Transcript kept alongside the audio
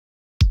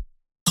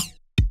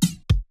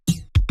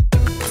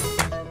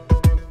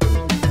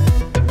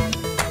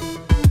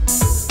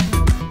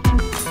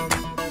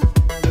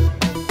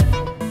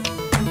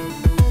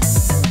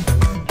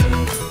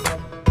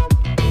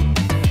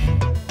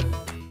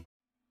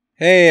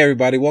Hey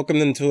everybody, welcome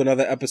into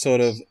another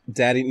episode of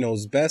Daddy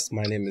Knows Best.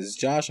 My name is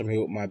Josh. I'm here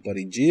with my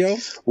buddy Gio.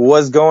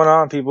 What's going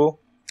on, people?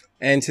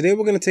 And today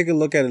we're going to take a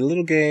look at a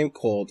little game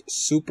called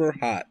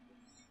SUPERHOT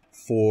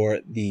for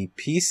the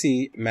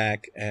PC,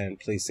 Mac, and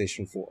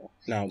PlayStation 4.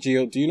 Now,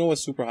 Gio, do you know what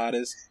SUPERHOT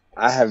is?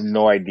 I have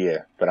no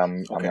idea, but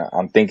I'm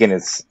thinking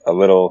it's a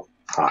little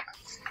hot.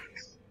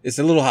 It's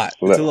a little hot.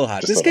 It's a little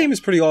hot. This game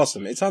is pretty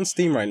awesome. It's on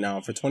Steam right now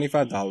for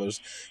 $25.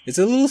 It's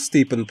a little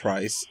steep in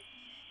price.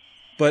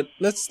 But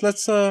let's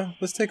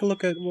take a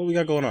look at what we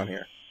got going on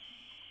here.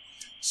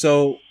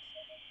 So,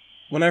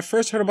 when I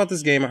first heard about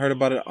this game, I heard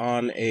about it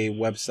on a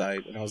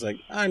website, and I was like,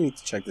 I need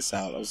to check this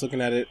out. I was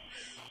looking at it.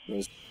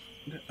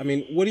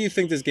 What do you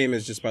think this game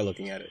is just by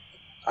looking at it?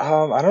 I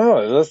don't know.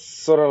 It looks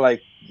sort of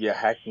like you're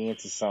hacking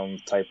into some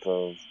type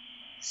of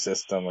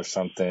system or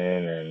something,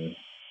 and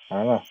I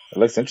don't know. It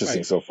looks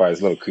interesting so far. It's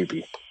a little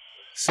creepy.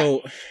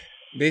 So,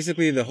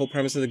 basically, the whole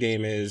premise of the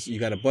game is you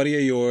got a buddy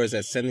of yours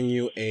that's sending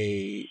you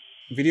a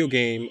video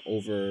game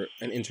over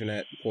an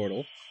internet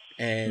portal,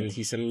 and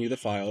he's sending you the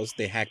files.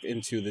 They hacked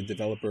into the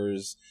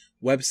developer's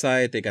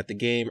website. They got the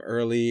game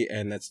early,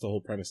 and that's the whole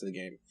premise of the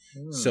game.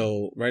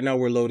 So right now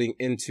we're loading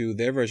into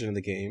their version of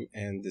the game,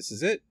 and this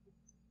is it.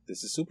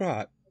 This is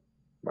SUPERHOT.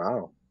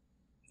 Wow.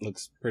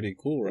 Looks pretty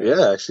cool, right?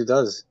 Yeah, it actually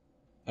does.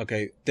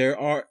 Okay, there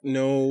are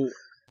no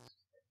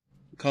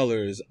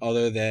colors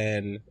other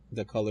than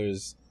the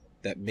colors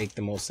that make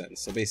the most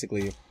sense. So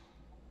basically,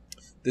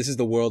 this is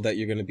the world that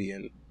you're going to be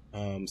in.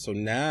 So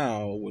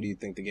now, what do you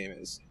think the game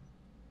is?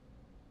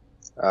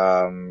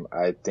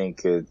 I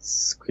think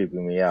it's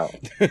creeping me out.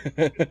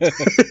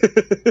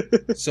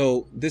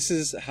 So this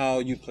is how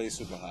you play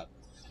SUPERHOT.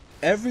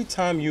 Every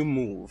time you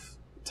move,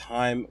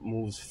 time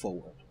moves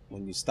forward.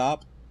 When you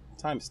stop,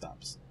 time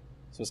stops.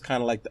 So it's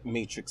kind of like the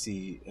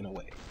Matrix-y in a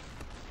way.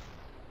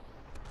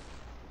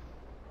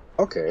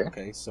 Okay.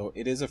 Okay, so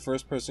it is a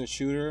first-person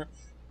shooter,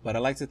 but I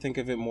like to think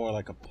of it more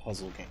like a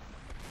puzzle game.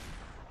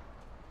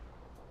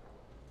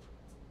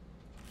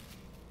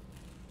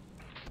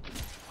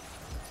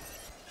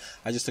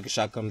 I just took a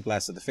shotgun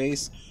blast to the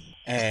face,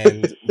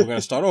 and we're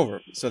gonna start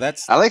over. So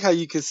that's. I like how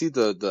you can see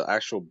the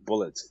actual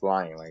bullets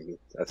flying. Like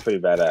that's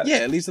pretty badass.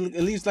 Yeah, it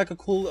leaves like a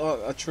cool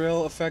a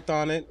trail effect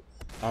on it.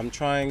 I'm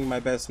trying my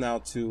best now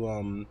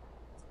to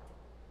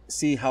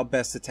see how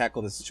best to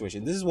tackle the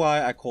situation. This is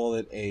why I call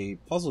it a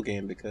puzzle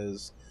game,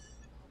 because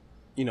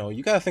you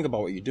gotta think about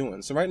what you're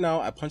doing. So right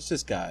now I punch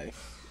this guy,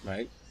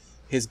 right?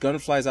 His gun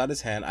flies out of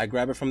his hand. I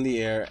grab it from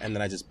the air, and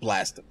then I just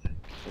blast him.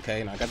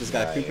 Okay, and I got this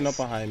guy creeping up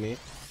behind me.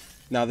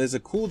 Now, there's a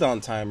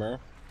cooldown timer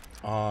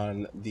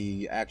on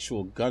the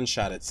actual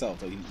gunshot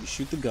itself. Like, you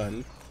shoot the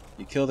gun,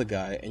 you kill the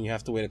guy, and you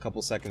have to wait a couple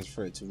seconds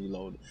for it to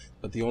reload.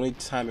 But the only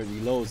time it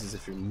reloads is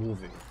if you're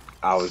moving.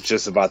 I was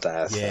just about to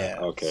ask that.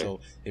 Okay.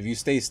 So if you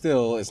stay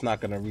still, it's not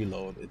going to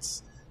reload.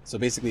 So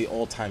basically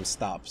all time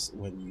stops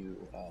when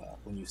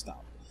you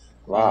stop.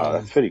 Wow,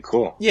 that's pretty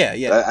cool.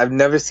 Yeah. I've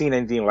never seen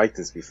anything like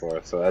this before,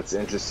 so that's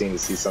interesting to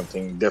see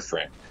something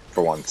different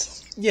for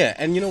once. Yeah,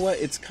 and you know what?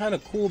 It's kind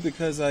of cool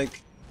because,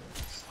 like...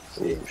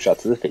 Ooh, shot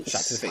to the face.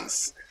 Shot to the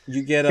face.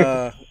 You get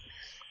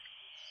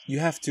you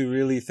have to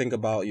really think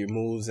about your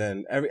moves,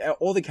 and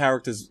all the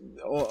characters,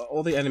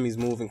 all the enemies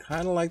move in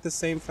kind of like the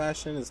same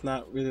fashion. It's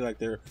not really like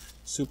they're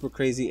super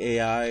crazy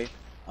AI.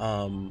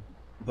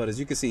 But as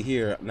you can see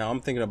here, now I'm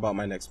thinking about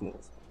my next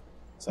move.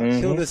 So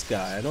I kill this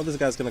guy. I know this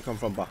guy's gonna come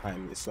from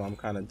behind me, so I'm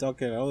kind of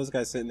ducking. I know this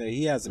guy's sitting there.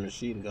 He has a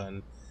machine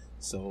gun,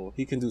 so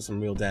he can do some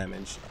real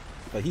damage,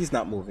 but he's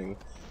not moving.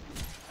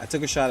 I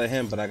took a shot at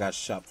him, but I got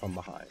shot from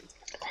behind.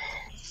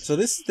 So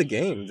this is the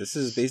game. This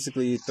is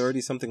basically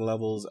 30-something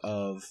levels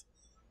of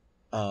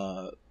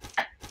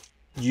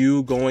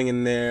you going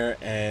in there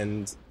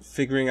and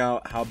figuring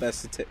out how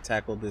best to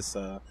tackle this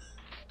the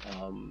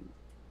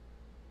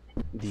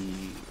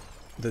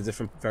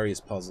different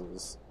various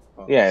puzzles.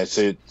 Yeah,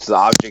 so the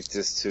object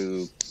is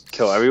to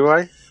kill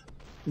everybody?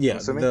 Yeah,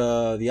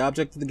 the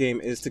object of the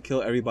game is to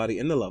kill everybody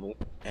in the level,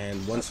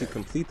 and once you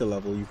complete the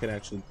level, you can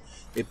actually...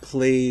 It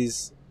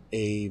plays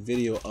a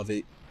video of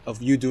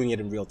you doing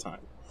it in real time.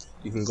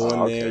 You can go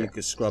in there, you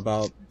can scrub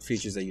out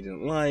features that you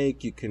didn't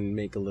like, you can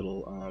make a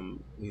little,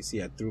 you see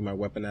I threw my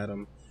weapon at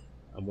him,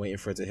 I'm waiting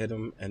for it to hit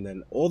him, and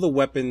then all the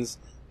weapons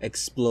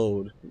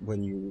explode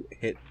when you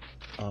hit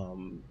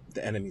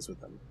the enemies with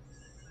them.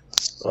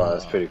 Wow,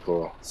 that's pretty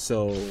cool.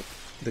 So,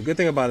 the good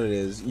thing about it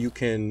is you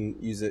can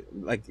use it,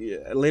 like,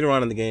 later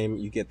on in the game,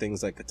 you get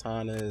things like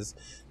katanas,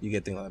 you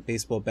get things like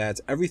baseball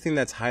bats, everything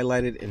that's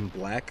highlighted in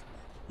black,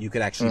 you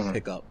could actually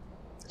pick up.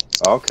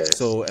 Okay.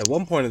 So at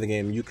one point in the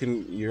game,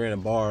 you're in a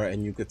bar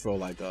and you could throw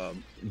like a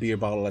beer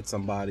bottle at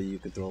somebody. You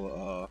could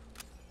throw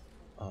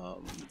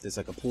there's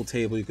like a pool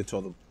table. You could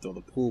throw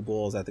the pool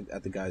balls at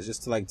the guys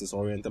just to like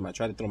disorient them. I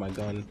tried to throw my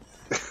gun.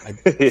 I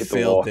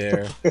failed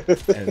there.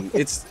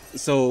 And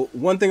so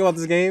one thing about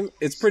this game,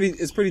 it's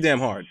pretty damn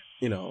hard.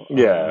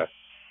 Yeah.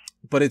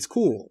 But it's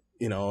cool.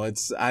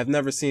 I've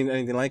never seen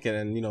anything like it.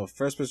 And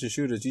first person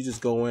shooters, you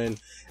just go in,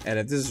 and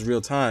if this is real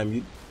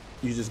time,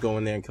 you just go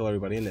in there and kill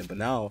everybody in there. But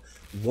now,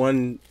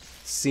 one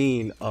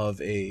scene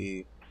of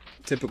a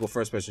typical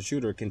first-person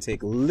shooter can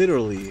take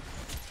literally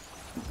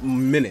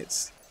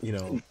minutes, you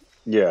know,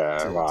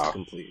 to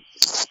complete.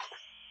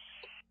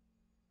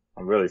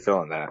 I'm really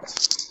feeling that.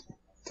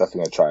 Definitely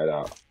gonna try it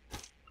out.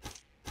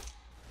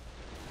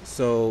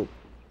 So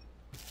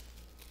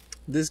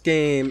this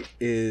game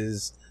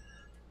is,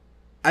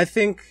 I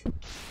think,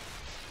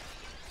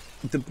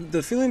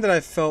 the feeling that I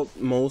felt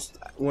most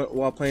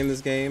while playing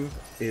this game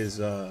is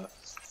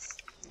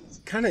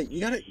kind of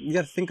you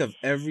gotta think of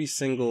every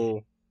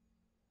single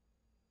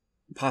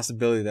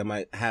possibility that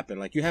might happen.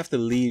 Like, you have to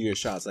lead your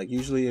shots. Like,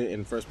 usually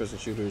in first person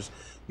shooters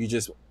you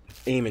just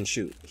aim and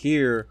shoot.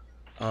 Here,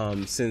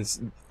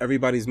 since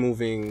everybody's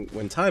moving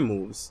when time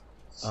moves,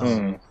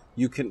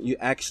 you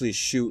actually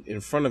shoot in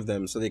front of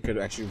them so they could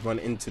actually run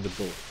into the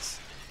bullets.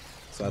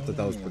 So I thought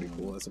that was pretty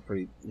cool. That's a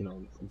pretty, you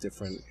know,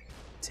 different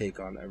take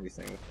on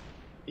everything.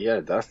 Yeah,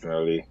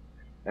 definitely.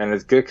 And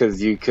it's good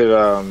because you could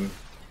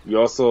you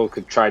also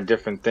could try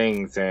different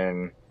things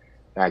and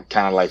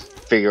kind of like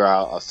figure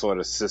out a sort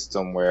of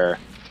system where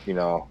you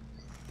know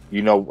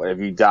if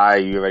you die,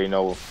 you already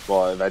know,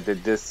 well, if I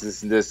did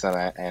this and this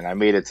and I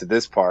made it to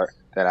this part,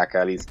 then I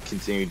can at least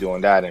continue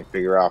doing that and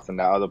figure out from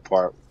that other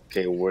part,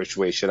 okay, which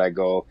way should I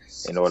go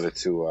in order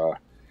to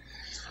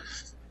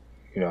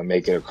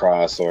make it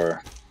across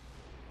or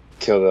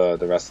kill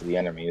the rest of the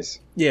enemies.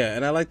 Yeah,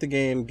 and I like the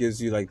game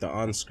gives you like the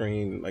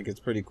on-screen, like, it's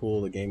pretty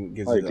cool. The game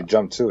gives you can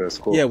jump too. That's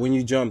cool. Yeah, when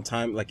you jump,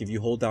 time, like if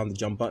you hold down the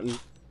jump button,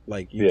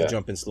 like you can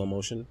jump in slow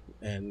motion.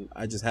 And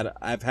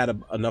I've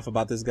had enough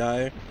about this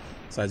guy,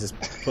 so I just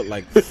put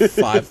like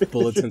 5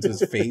 bullets into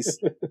his face.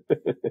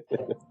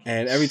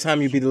 And every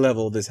time you beat a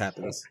level, this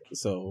happens.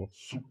 So,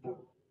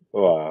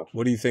 wow.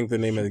 What do you think the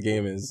name of the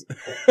game is?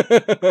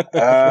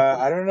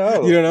 I don't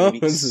know. You don't know?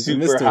 Maybe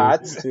Super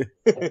Hot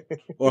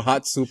or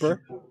Hot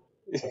Super.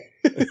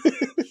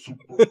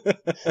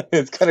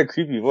 It's kind of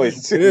creepy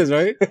voice too. It is,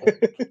 right?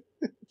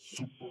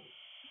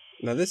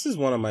 Now, this is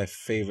one of my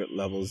favorite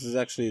levels. This is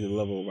actually the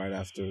level right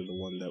after the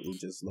one that we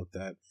just looked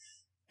at.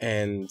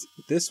 And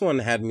this one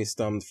had me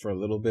stumped for a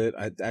little bit.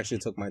 I actually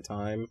took my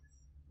time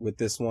with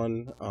this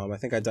one. I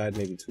think I died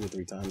maybe 2 or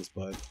 3 times,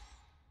 but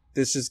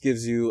this just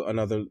gives you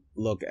another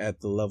look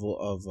at the level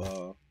of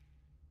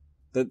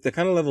the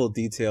kind of level of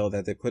detail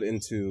that they put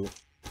into.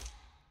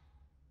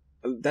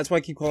 That's why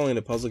I keep calling it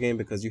a puzzle game,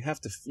 because you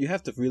have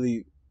to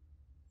really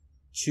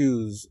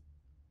choose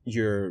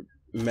your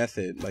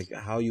method, like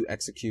how you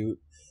execute.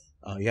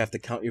 You have to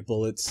count your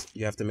bullets.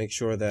 You have to make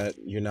sure that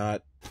you're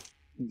not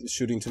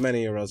shooting too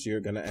many, or else you're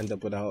gonna end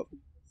up without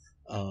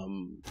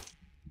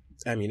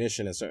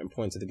ammunition at certain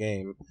points of the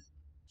game.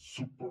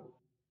 Super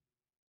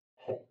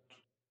hot,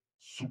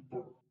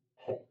 super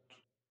hot,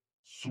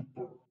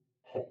 super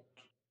hot,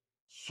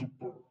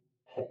 super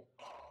hot.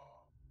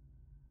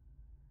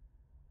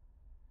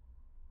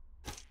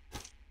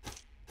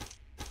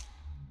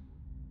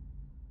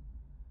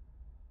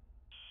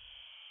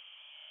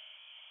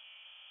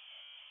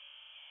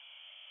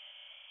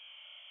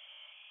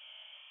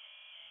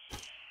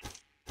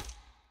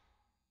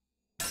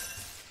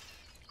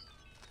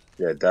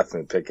 Yeah,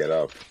 definitely pick it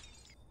up.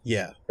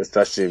 Yeah.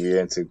 Especially if you're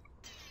into,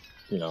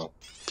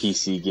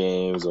 PC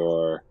games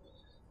or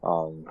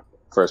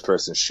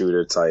first-person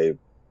shooter type.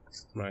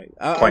 Right.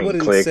 I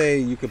wouldn't say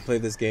you could play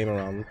this game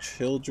around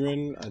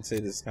children. I'd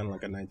say this is kind of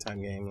like a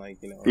nighttime game, like,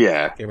 get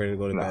ready to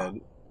go to bed.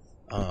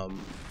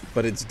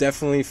 But it's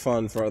definitely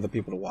fun for other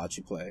people to watch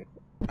you play.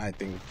 I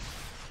think,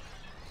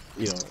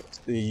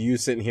 you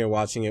sitting here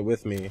watching it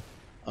with me.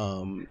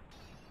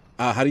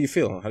 How do you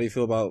feel? How do you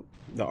feel about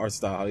the art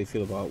style? How do you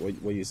feel about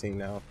what you're seeing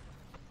now?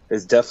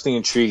 It's definitely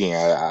intriguing.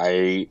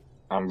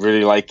 I'm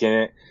really liking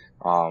it.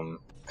 Kind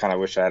of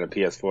wish I had a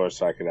PS4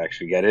 so I could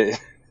actually get it.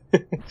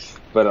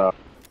 But I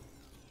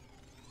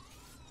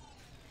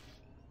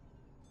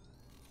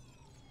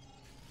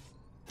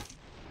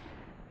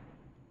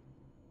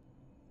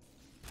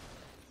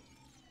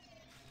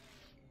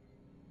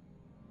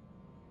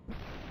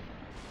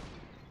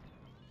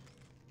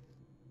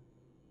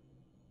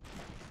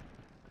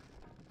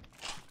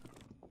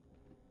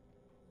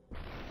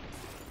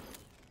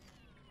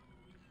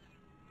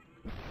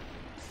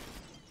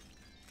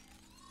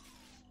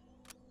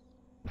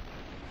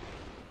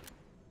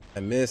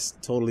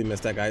totally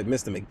missed that guy. I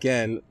missed him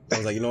again. I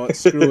was like, you know what?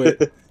 Screw it.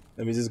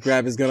 Let me just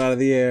grab his gun out of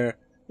the air.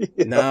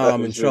 Now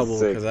I'm in trouble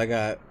because I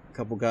got a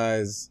couple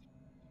guys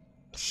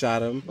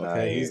shot him.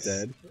 Okay, he's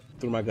dead.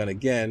 Threw my gun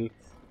again.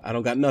 I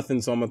don't got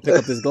nothing, so I'm gonna pick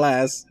up this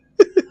glass.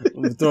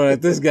 I'm gonna throw it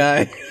at this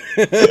guy.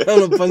 I'm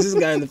gonna punch this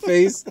guy in the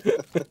face.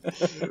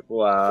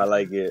 Wow, I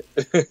like it.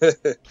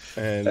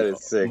 And that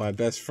is sick. My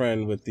best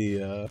friend with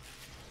the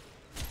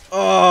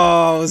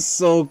oh, it was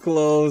so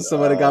close.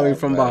 Somebody got me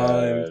from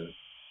behind.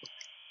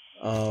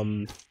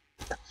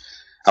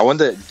 I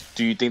wonder,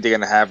 do you think they're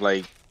gonna have,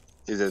 like,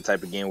 is it a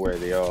type of game where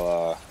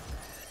they'll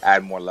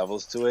add more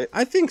levels to it?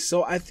 I think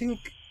so. I think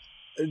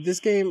this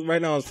game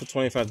right now is for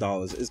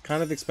 $25. It's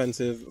kind of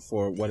expensive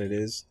for what it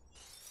is.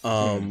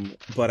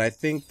 But I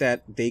think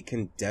that they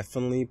can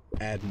definitely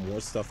add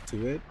more stuff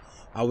to it.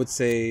 I would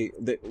say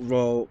that,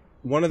 well,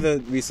 one of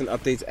the recent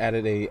updates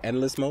added a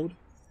endless mode,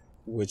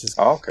 which is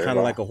Okay, kind of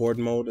wow. like a horde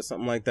mode or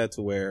something like that,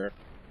 to where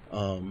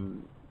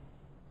You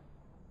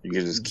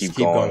can just keep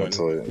going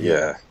until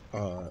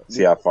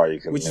see how far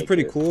you can which is make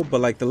pretty it. cool.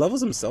 But like the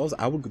levels themselves,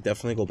 I would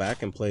definitely go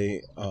back and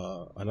play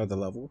another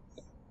level.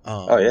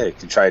 Oh yeah, you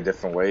can try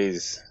different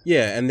ways.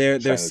 Yeah, and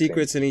there's Trying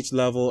secrets in each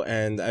level,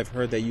 and I've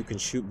heard that you can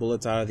shoot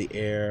bullets out of the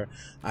air.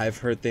 I've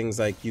heard things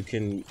like you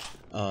can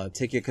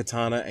take your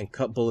katana and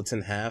cut bullets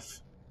in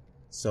half.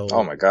 So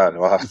Oh my god,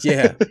 wow.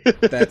 Yeah,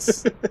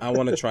 I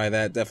want to try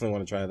that. Definitely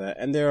want to try that.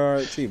 And there are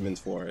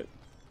achievements for it.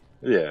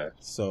 Yeah.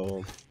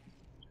 So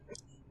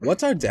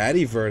what's our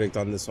daddy verdict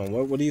on this one?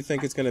 What do you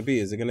think it's going to be?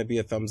 Is it going to be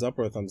a thumbs up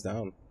or a thumbs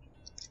down?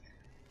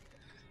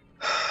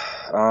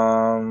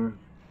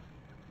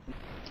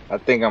 I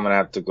think I'm gonna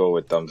have to go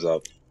with thumbs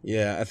up.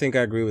 Yeah, I think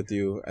I agree with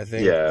you. I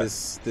think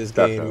this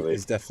definitely. game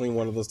is definitely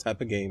one of those type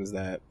of games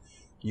that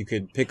you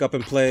could pick up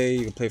and play.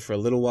 You could play for a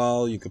little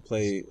while. You could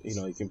play,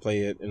 you can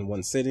play it in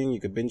one sitting. You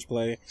could binge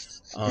play.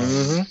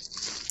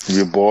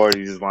 You're bored.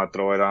 You just want to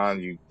throw it on.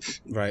 You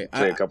play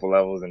a couple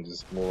levels and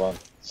just move on.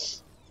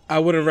 I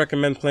wouldn't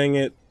recommend playing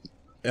it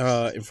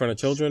in front of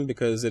children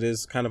because it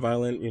is kind of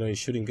violent. You're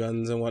shooting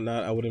guns and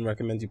whatnot. I wouldn't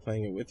recommend you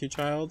playing it with your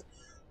child.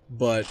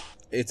 But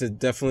it's a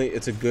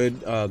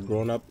good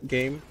grown-up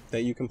game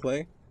that you can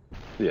play.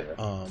 Yeah.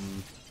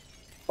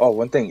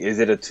 One thing, is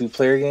it a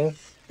 2-player game?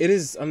 It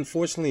is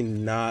unfortunately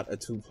not a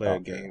 2-player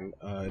game.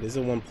 It is a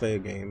 1-player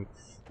game.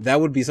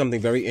 That would be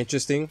something very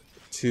interesting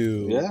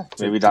to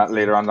maybe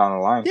later on down the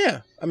line.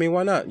 Yeah, I mean,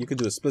 why not? You could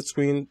do a split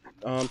screen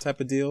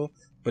type of deal,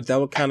 but that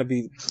would kind of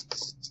be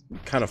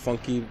kind of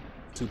funky.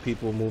 2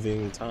 people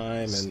moving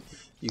time, and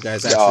you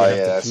guys actually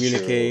have to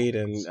communicate.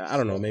 True. And I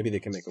don't know, maybe they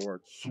can make it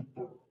work.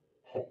 Super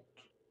hot,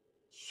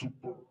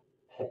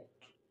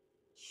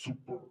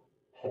 super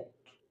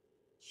hot,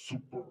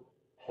 super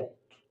hot,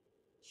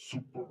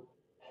 super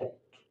hot,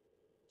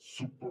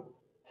 super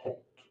hot,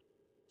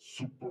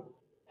 super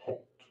hot,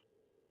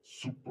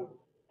 super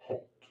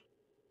hot,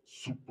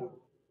 super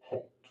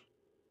hot,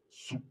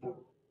 super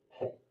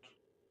hot,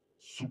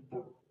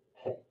 super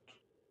hot.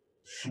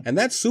 And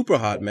that's super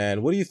hot,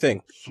 man. What do you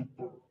think?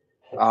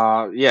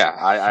 Yeah,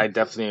 I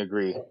definitely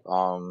agree.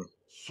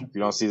 You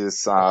don't see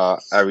this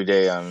every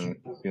day on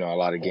a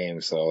lot of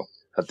games, so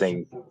I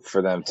think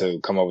for them to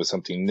come up with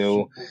something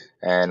new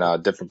and a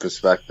different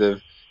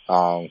perspective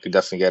could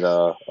definitely get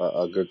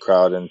a good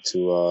crowd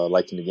into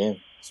liking the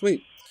game.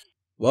 Sweet.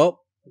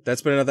 Well,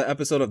 that's been another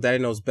episode of Daddy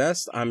Knows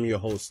Best. I'm your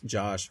host,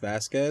 Josh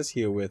Vasquez,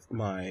 here with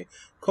my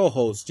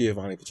co-host,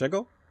 Giovanni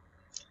Pacheco.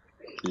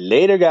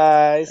 Later,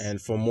 guys.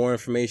 And for more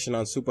information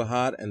on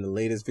SuperHot and the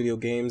latest video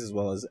games, as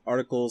well as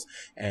articles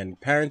and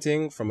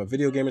parenting from a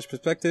video gamer's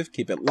perspective,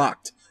 keep it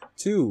locked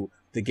to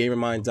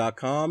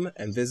thegamermind.com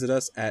and visit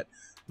us at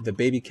the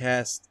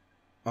Babycast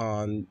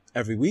on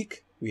every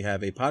week. We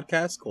have a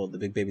podcast called the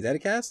Big Baby Daddy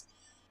Cast.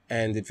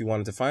 And if you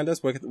wanted to find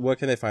us, where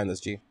can they find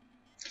us, G?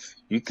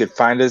 You could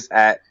find us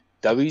at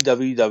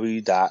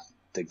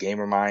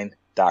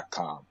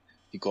www.thegamermind.com.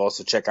 You can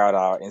also check out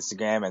our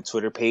Instagram and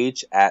Twitter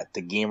page at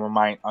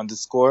thegamermind_.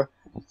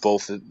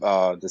 Both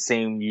the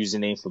same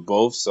username for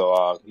both.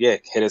 So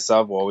hit us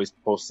up. We're always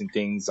posting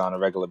things on a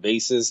regular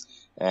basis,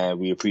 and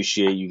we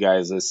appreciate you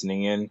guys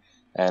listening in.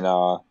 And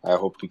I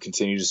hope you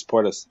continue to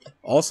support us.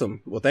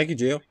 Awesome. Well, thank you,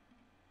 Gio.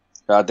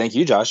 Thank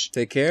you, Josh.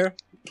 Take care.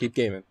 Keep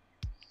gaming.